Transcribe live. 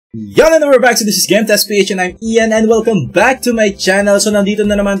Yan, and we're back. So this is GameTestPH and I'm Ian and welcome back to my channel. So nandito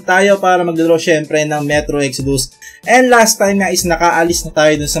na naman tayo para maglaro syempre ng Metro Exodus. And last time nga is nakaalis na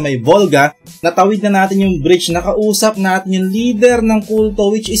tayo dun sa may Volga. Natawid na natin yung bridge. Nakausap natin yung leader ng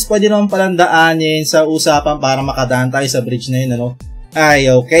kulto, which is pwede naman palang daanin sa usapan para makadaan tayo sa bridge na yun, ano?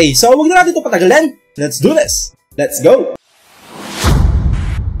 Ay, okay. So huwag na natin ito patagalan. Let's do this. Let's go.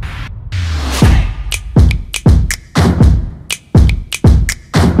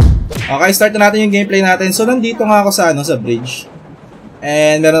 Okay, start na natin yung gameplay natin. So, nandito nga ako sa, sa bridge.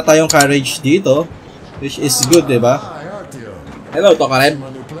 And meron tayong carriage dito. Which is good, diba? Hello, Tokared.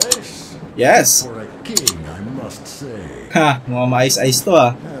 Yes. Ha, mga mais-ice to,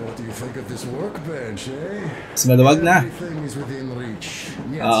 ah. Mas maluwag na.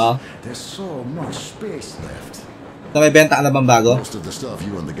 Oo. So, may benta ka na bang bago? Most of the stuff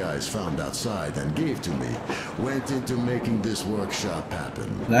you and the guys found outside and gave to me went into making this workshop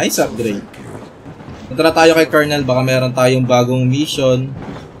happen. Nice upgrade. Punta na tayo kay Colonel, baka meron tayong bagong mission.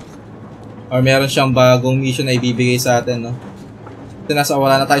 Or meron siyang bagong mission na ibibigay sa atin, no? Kasi nasa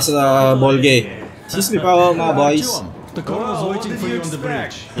wala na tayo sa Volga. Excuse me pa, mga boys. The colonel's waiting for you on the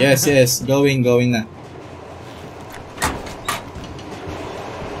bridge. Yes, yes. Going na.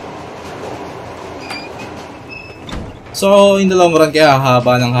 So, in the long run, kaya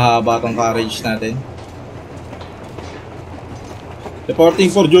haba ng haba tong carriage natin. Reporting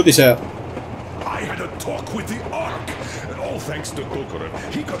for duty, sir. I had a talk with the Ark, and all thanks to Dokura,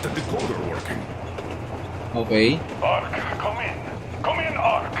 he got the decoder working. Okay. Ark, come in. Come in,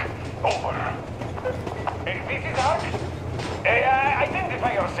 Ark. Over. This is Ark?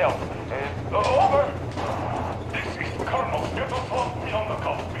 Identify yourself. Over. This is Colonel Stetoslov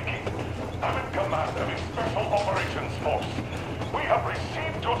Mionokov speaking. I'm in command of a special operations force. We have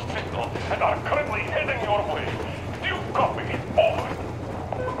received your signal and are currently heading your way. Do you copy? Over.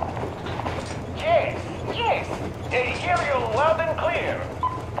 Yes. Hear you loud and clear.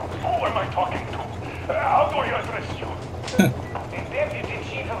 Who am I talking to? How do I address you? The Deputy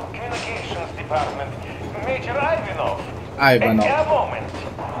Chief of Communications Department, Major Ivanov. A moment.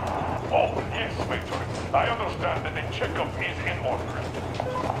 Oh, yes, Major. I understand that the checkup is in order.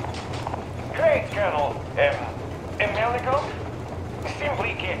 Great, Colonel. Melnikov?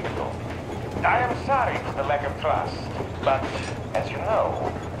 Simply capable. I am sorry for the lack of trust, but as you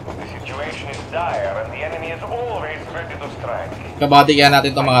know, the situation is dire and the enemy is always ready to strike. Kabati kaya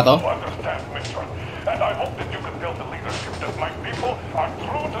natin itong mga to? I understand, Major, and I hope that you can tell the leadership that my people are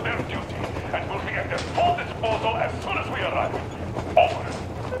true to their duty and will be at their full disposal as soon as we arrive. Over.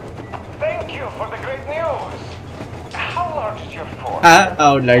 Thank you for the great news. How large is your force?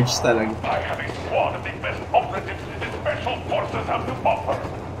 How large talaga. I have a squad of the best operatives the special forces have to offer.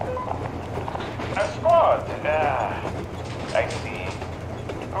 A squad? I see.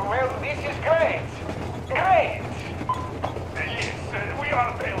 Well, this is great. Great! Yes, we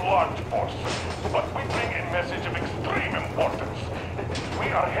are a large force, but we bring a message of extreme importance.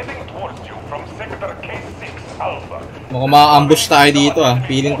 We are heading towards you from Sector K6 Alpha. Mukhang ma-ambush tayo dito, ah.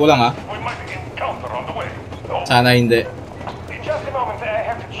 Feeling ko lang, ah. We might encounter on the way. Sana hindi. Just a moment, I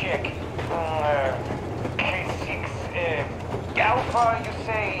have to check. K6 Alpha, you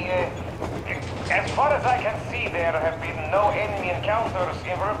say? As far as I can see, there have been no enemy encounters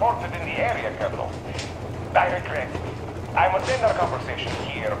reported in the area, Colonel. I regret. I must end our conversation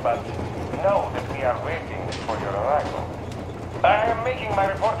here, but know that we are waiting for your arrival. I am making my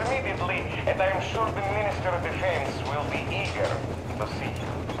report immediately, and I am sure the Minister of Defense will be eager to see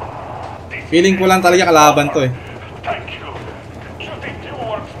you. Feeling ko lang talaga kalaban to, eh. Thank you. Just a few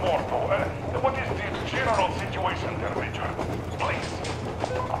words more, though. What is the general situation there, Major? Please.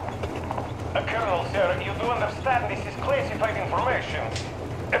 Colonel, sir, you do understand this is classified information.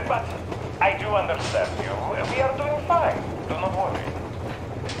 But I do understand you. We are doing fine. Do not worry.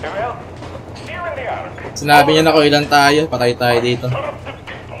 Well, see you in the Ark. Sinabi niya na ko ilan tayo. Patay tayo dito.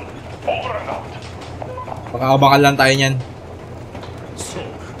 Over and out. Pakaabangan lang tayo niyan. So,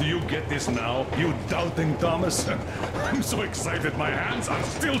 do you get this now, you doubting Thomas? I'm so excited my hands are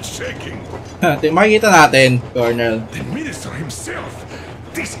still shaking. Makikita natin, Colonel. The Minister himself.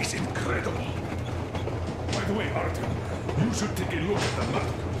 This is incredible. By the way, Artyom, you should take a look at the map.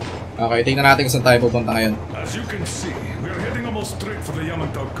 Okay, tingnan natin kung saan tayo pupunta ngayon. As you can see, we're heading almost straight for the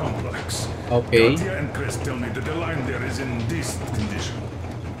Yamantau complex. Okay. Katya and Chris tell me that the line there is in this condition.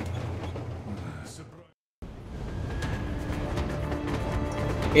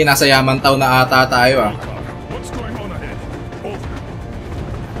 Nasa Yamantau na ata tayo, ah. What's going on ahead? Over.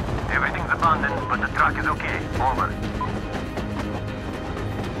 Everything's abandoned, but the truck is okay. Over.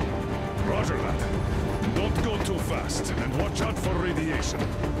 Roger that. Don't Don't go too fast and watch out for radiation.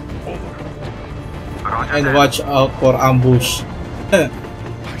 Over. Roger And that. watch out for ambush.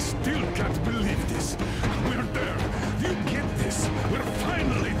 I still can't believe this. We're there. You get this? We're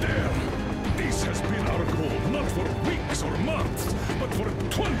finally there. This has been our goal, not for weeks or months, but for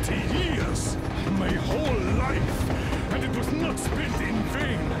 20 years. My whole life. And it was not spent in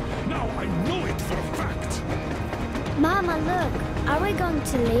vain. Now I know it for a fact. Mama, look. Are we going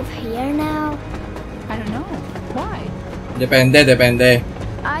to live here now? I don't know. Why? Depende.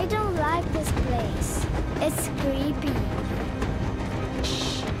 I don't like this place. It's creepy.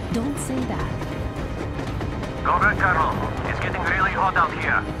 Shh. Don't say that. Go back, Colonel. It's getting really hot out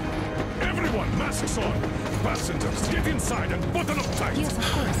here. Everyone, masks on. Passengers, get inside and button up tight. Yes, of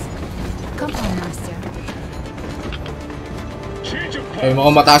course. Come on, Master. Change of Ay, plans.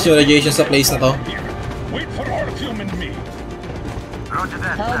 mukhang mataas yung radiation sa place na to. Here. Wait for Artyom and me. Roger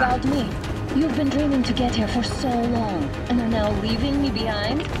that. How about me? You've been dreaming to get here for so long, and are now leaving me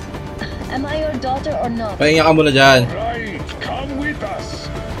behind? Am I your daughter or not? Pahinga ka muna dyan. Right, come with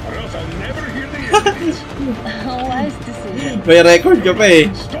us. Or else I'll never hear the end of it. How wise decision. May record ka pa eh.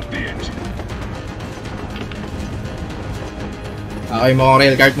 Stop the engine. Okay, mukhang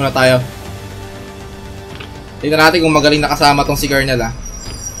rail cart muna tayo. Tingnan natin kung magaling nakasama tong si Colonel ah.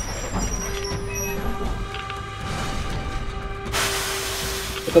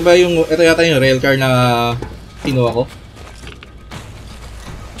 Ito yata yung rail car na kinuha ko.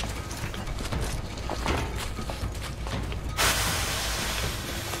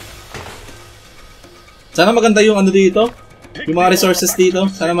 Sana maganda yung ano dito. Yung mga resources dito.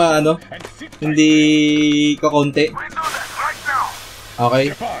 Sana hindi kakonti. We do that right now.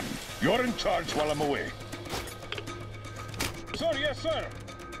 Okay. Japan, you're in charge while I'm away. Sir, yes, sir.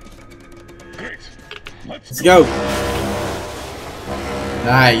 Great. Let's go.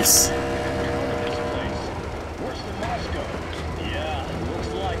 Nice. Worse than Moscow. Yeah,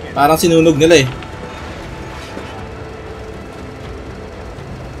 looks like it. Parang sinunog nila eh.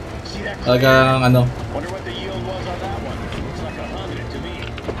 See that? Talagang ano. Wonder what the yield was on that one. Looks like 100 to me.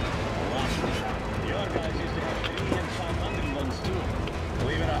 The other guys used to have 3 and 500 ones too.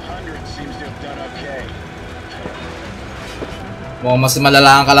 Even 100 seems to have done okay. Mukhang mas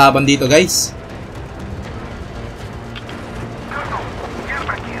malala ang kalaban dito guys. Colonel, get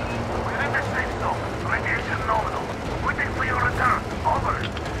back here. We're in the safe zone. Radiation nominal. Waiting for your return. Over.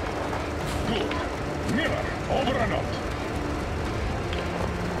 Good. Miller, over and out.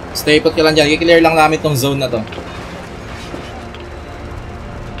 Stay put ka lang dyan. I-clear lang namin tong zone na to.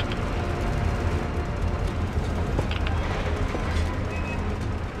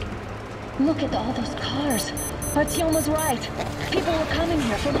 Look at all those cars. Artyom was right. People were coming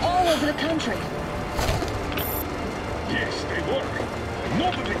here from all over the country. Yes, they were.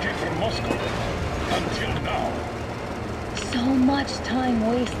 Nobody came from Moscow. Until now. So much time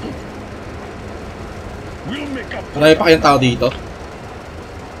wasted. We'll make up for Marami pa kayong tao dito.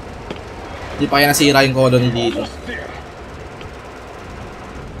 Hindi pa kaya nasira yung colony dito. almost there.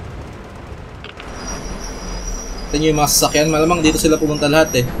 Ito nyo yung mga sasakyan. Malamang dito sila pumunta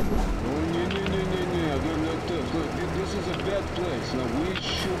lahat eh. This is a bad place. Now we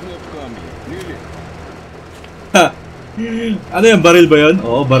shouldn't have come here. Really? Ha! Ano yan? Baril ba yun?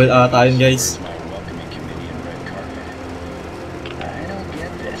 Oo, baril ata yun guys. My welcoming committee and red carpet. I don't get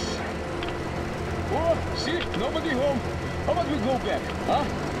this. Oh, see? Nobody home. How about we go back? Huh?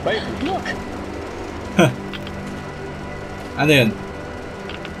 Baby. Look! Ano yun?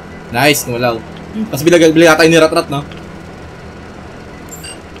 Nice, numalaw. Tapos bilag ata yung nirat-rat, no?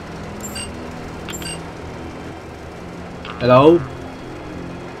 Hello?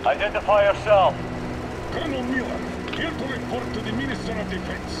 Identify yourself. Colonel Miller, here to report to the Minister of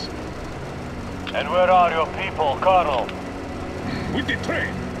Defense. And where are your people, Colonel? With the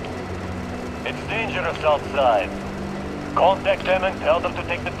train. It's dangerous outside. Contact them and tell them to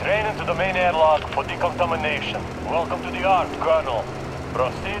take the train into the main airlock for decontamination. Welcome to the Ark, Colonel.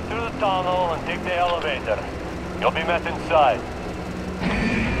 Proceed through the tunnel and take the elevator. You'll be met inside.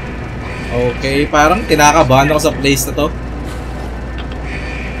 Okay, parang kinakabahan ako sa place na to.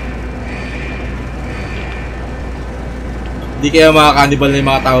 Hindi kaya mga cannibal na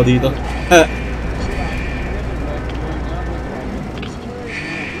yung mga tao dito.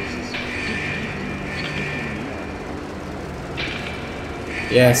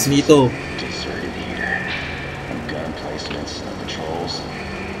 Yes, me too. Deserted heater. And gun emplacements, no patrols.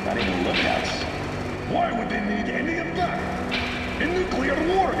 Not even lookouts. Why would they need any of that? A nuclear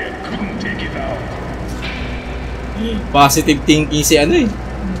warhead couldn't take it out. Positive thinking si ano eh.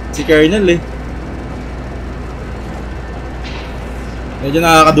 Si Colonel eh. Medyo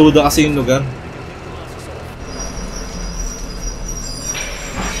nakakaduda kasi yung lugar.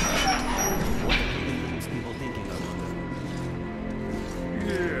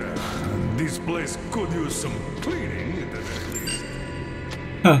 place could use some cleaning at the very least.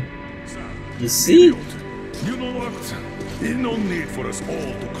 Huh. You see? You know what? There's no need for us all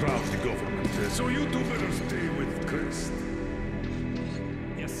to crowd the government, so you two better stay with Chris.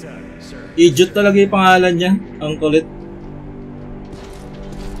 Yes, sir. Idiot talaga yung pangalan niya. Ang kulit.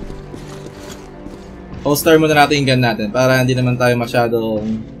 All-star muna natin yung gun natin para hindi naman tayo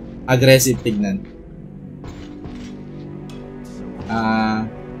masyadong aggressive tignan.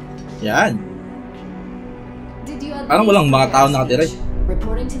 Yan. Parang walang mga tao nakatira.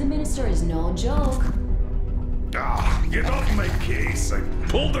 Reporting to the minister is no joke. Get off my case. I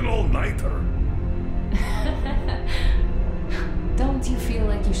pulled an all-nighter. Don't you feel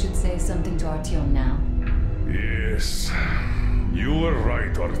like you should say something to Artyom now? Yes. You were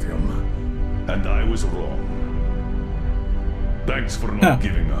right, Artyom. And I was wrong. Thanks for not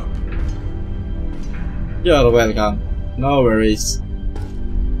giving up. You're welcome. No worries.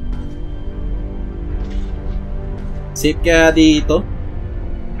 Safe kaya dito?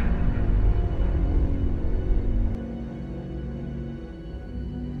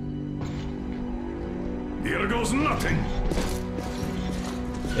 Here goes nothing.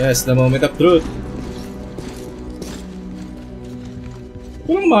 Yes, the moment of truth.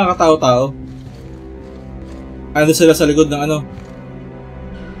 Walang mga katao-tao. Ano sila sa likod ng ano?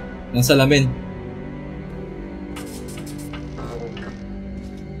 Ng salamin.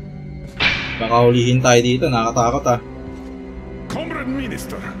 Baka hulihin tayo dito, nakakatakot ah. Comrade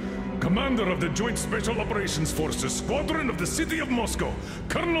Minister, Commander of the Joint Special Operations Forces, Squadron of the City of Moscow,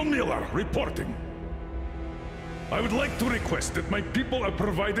 Colonel Miller, reporting. I would like to request that my people are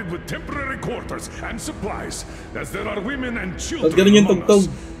provided with temporary quarters and supplies, as there are women and children among us.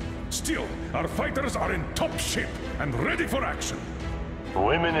 Still, our fighters are in top shape and ready for action.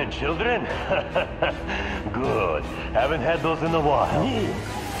 Women and children? Good. Haven't had those in a while. Who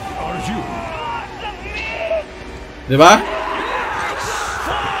are you? Diba?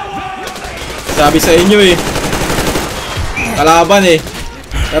 Sabi sa inyo eh. Kalaban eh.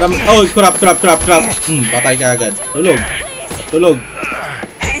 Pero, oh, crap. Patay ka agad. Tulog.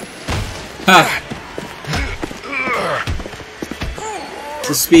 Ha!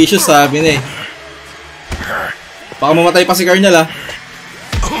 Suspicious sabi na eh. Baka mamatay pa si Colonel ah.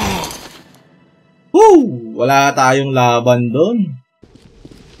 Woo! Wala tayong laban doon.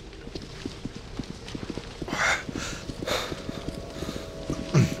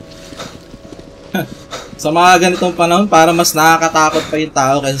 Sa mga ganitong panahon, para mas nakakatakot pa yung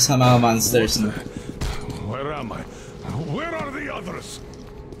tao kaysa sa mga monsters, no? Where am I? Where are the others?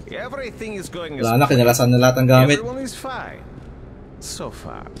 Everything is going wala na, kinalasan na lahat ng gamit. Everyone is fine. So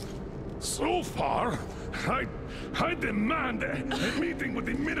far. So far? I demand a meeting with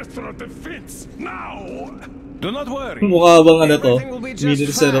the Minister of Defense now! Do not worry. Mukha bang ano to?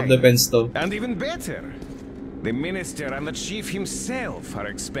 Minister of Defense to. And even better, the Minister and the Chief himself are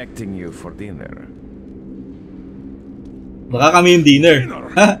expecting you for dinner. Baka kami yung dinner.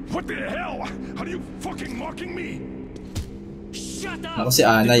 What the hell? Are you fucking mocking me? Shut up! Ako si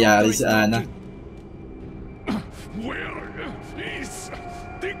Ana, yari si Ana. Where is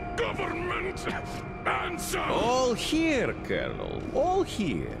the government answer? All here, Colonel. All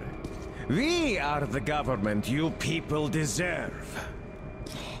here. We are the government you people deserve.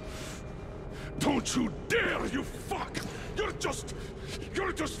 Don't you dare, you fuck! You're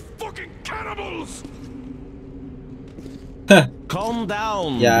just fucking cannibals! Calm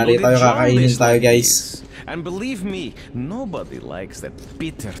down. Yari tayo, kakainin tayo guys. And believe me, nobody likes that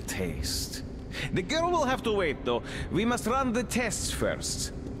bitter taste. The girl will have to wait though. We must run the tests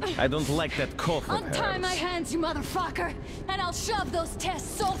first. I don't like that cough of hers. Untie my hands, you motherfucker, and I'll shove those tests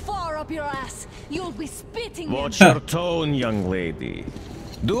so far up your ass, you'll be spitting them. Watch your tone, young lady.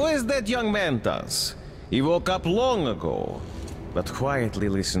 Do as that young man does. He woke up long ago, but quietly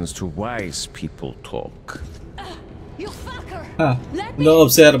listens to wise people talk. You fucker! Ha,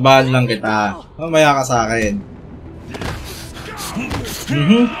 no-obserbahan lang kita. Mamaya ka sa akin.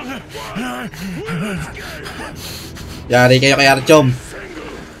 Yari kayo kay Artyom.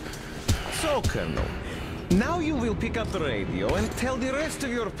 So, Colonel, now you will pick up the radio and tell the rest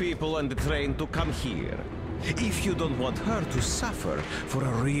of your people on the train to come here. If you don't want her to suffer for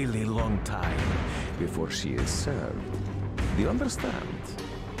a really long time before she is served. Do you understand?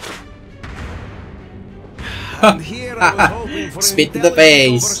 And here I was hoping for spit to the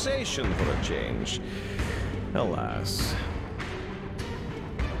face. Conversation for a change. Alas.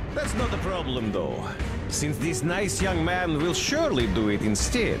 That's not a problem though, since this nice young man will surely do it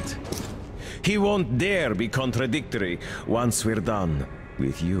instead. He won't dare be contradictory once we're done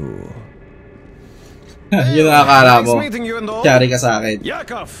with you. Yun ang akala mo. Yari ka sa akin.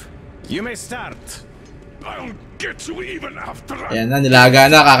 Yakov, You may start. I'll get you even after. Ayan na, nilaga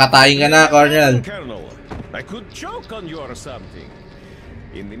na. Kakatayin ka na, Colonel. Colonel, I could choke on you or something.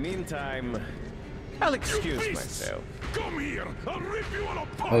 In the meantime, I'll excuse myself. Come here. I'll rip you all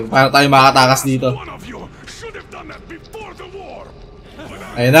apart. Para tayo makatakas dito. One of you should have done that before the war.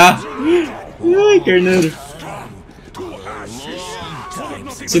 Ayan na. Ay, Colonel.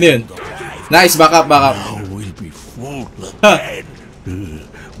 Sino yun? Nice, back up, back up. Will be full again.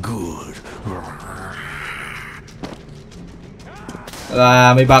 Good.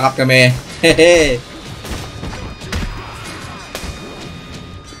 May backup kami. Hehe.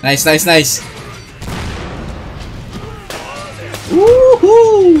 Nice, nice, nice.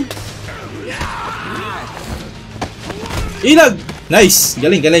 Woohoo! Ilag! Nice!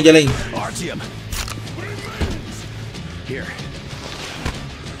 Galing, galing, galing. Here.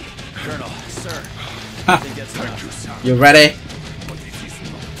 Colonel, sir. Ha! You ready?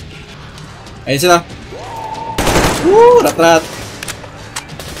 Ayun sila. Woo! Rat-rat.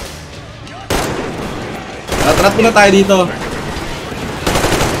 Rat-rat muna tayo dito.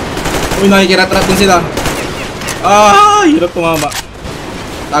 Uy, nakikirat-rat din sila. Ah! Hirap tumama.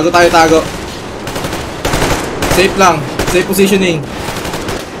 Tago tayo, tago. Safe lang. Safe positioning.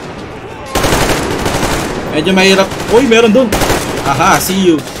 Medyo mahirap. Uy, meron dun. Aha, see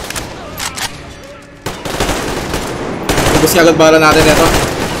you. Ubus agad bala natin ito.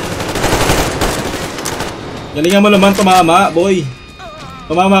 Galingan mo naman tumama, boy.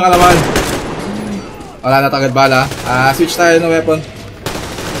 Tumama ka naman. Wala na agad bala. Switch tayo ng weapon.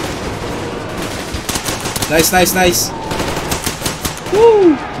 Nice, nice, nice.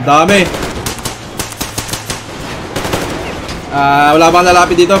 Woo! Dami. Wala bang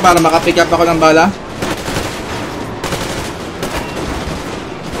lalapit dito para makapick up ako ng bala?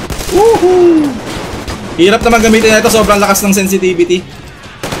 Woohoo! Hirap naman gamitin ito, sobrang lakas ng sensitivity.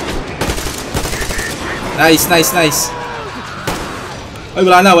 Nice, nice, nice. Ay,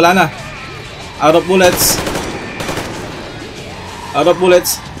 wala na, wala na. Out of bullets. Out of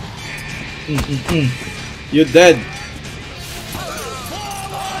bullets. You dead.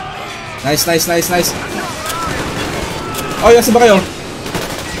 Nice, nice, nice, nice. Oh, yasa ba kayo?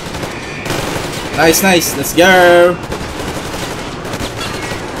 Nice, nice. Let's go.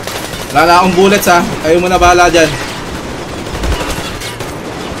 Wala na akong bullets ha. Kayo muna bahala dyan.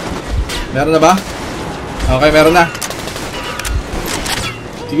 Meron na ba? Okay, meron na.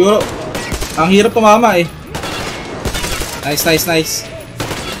 Siguro ang hirap tumama eh. Nice, nice, nice.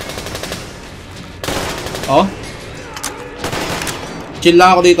 Oh. Chill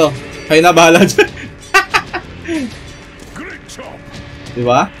lang ako dito. Kayo na bahala dyan.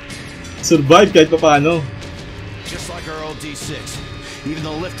 Diba? Survive kahit pa paano. Just like our old D6. Even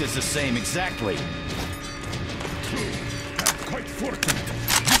the lift is the same exactly. Quite fortunate.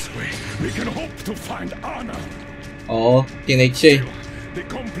 This way we can hope to find Anna. Oo, tinake siya eh. The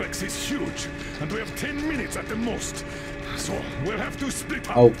complex is huge and we have 10 minutes at the most. So we'll have to split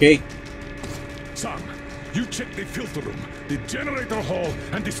up. Okay. Sam, you check the filter room, the generator hall,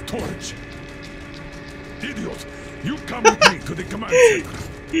 and the storage. Idiot, you come with me to the command center.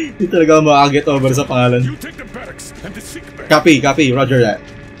 Hindi talaga maka-get over sa pangalan. You take the barracks and the sick bay. Copy, copy. Roger that.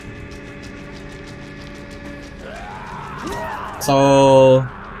 So,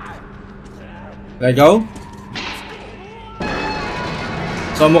 let go.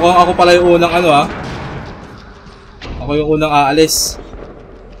 So mukhang ako pala yung unang ano ha. Ako yung unang aalis.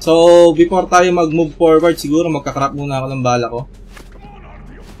 So, before tayo mag-move forward, siguro magkakrap muna ako ng bala ko.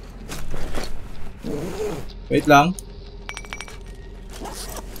 Wait lang.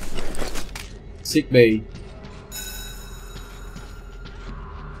 Sick bay.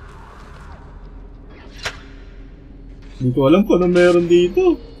 Hindi ko alam kung ano meron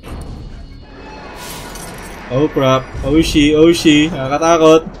dito. Oh crap. Oh she, oh she.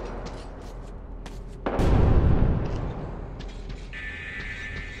 Nakakatakot.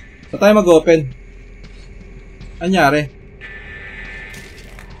 Saan tayo mag-open? Anyari?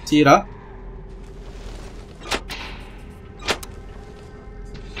 Sira?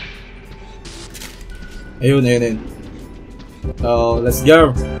 Ayun, ayun, ayun. So, let's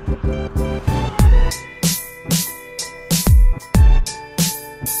go.